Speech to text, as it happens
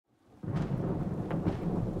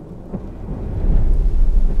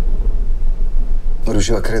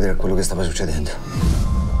riuscivo a credere a quello che stava succedendo.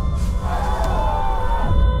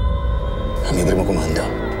 Al mio primo comando.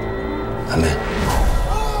 A me.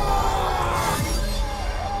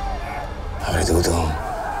 Avrei dovuto,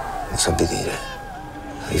 non so di dire,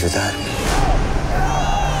 rifiutarmi.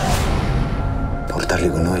 Portarli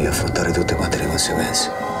con noi e affrontare tutte quante le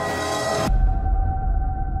conseguenze.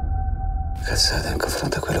 Cazzate in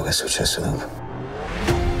confronto a quello che è successo dopo.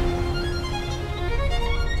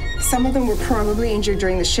 Some of them were probably injured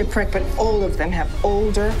during the shipwreck, but all of them have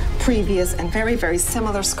older, previous, and very, very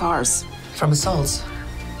similar scars. From assaults?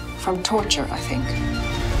 From torture, I think.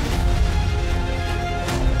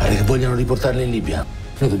 Pare che vogliano riportarli in Libia.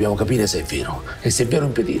 Noi dobbiamo capire se è vero e se è vero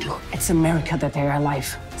impedirlo. It's a miracle that they are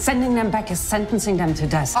alive. Sending them back is sentencing them to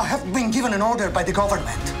death. I have been given an order by the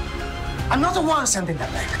government. I'm not the one sending them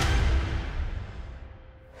back.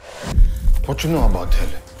 What you know about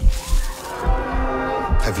hell?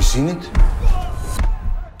 Have you seen it?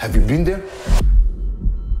 Have you been there?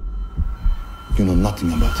 You know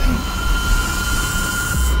nothing about hell.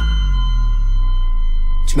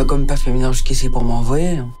 Tu m'as quand même pas fait venir jusqu'ici pour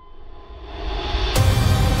m'envoyer. Hein.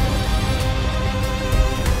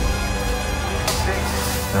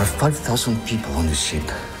 There are 5,000 people on this ship.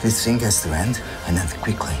 This thing has to end, and end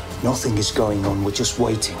quickly. Nothing is going on. We're just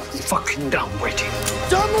waiting. Fucking down waiting.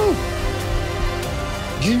 Don't move!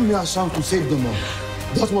 Give me a chance to save them all.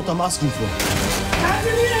 That's what I'm asking for.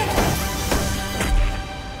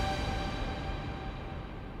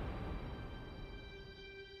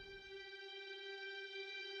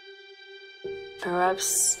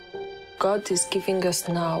 Perhaps God is giving us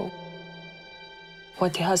now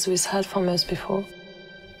what He has withheld from us before.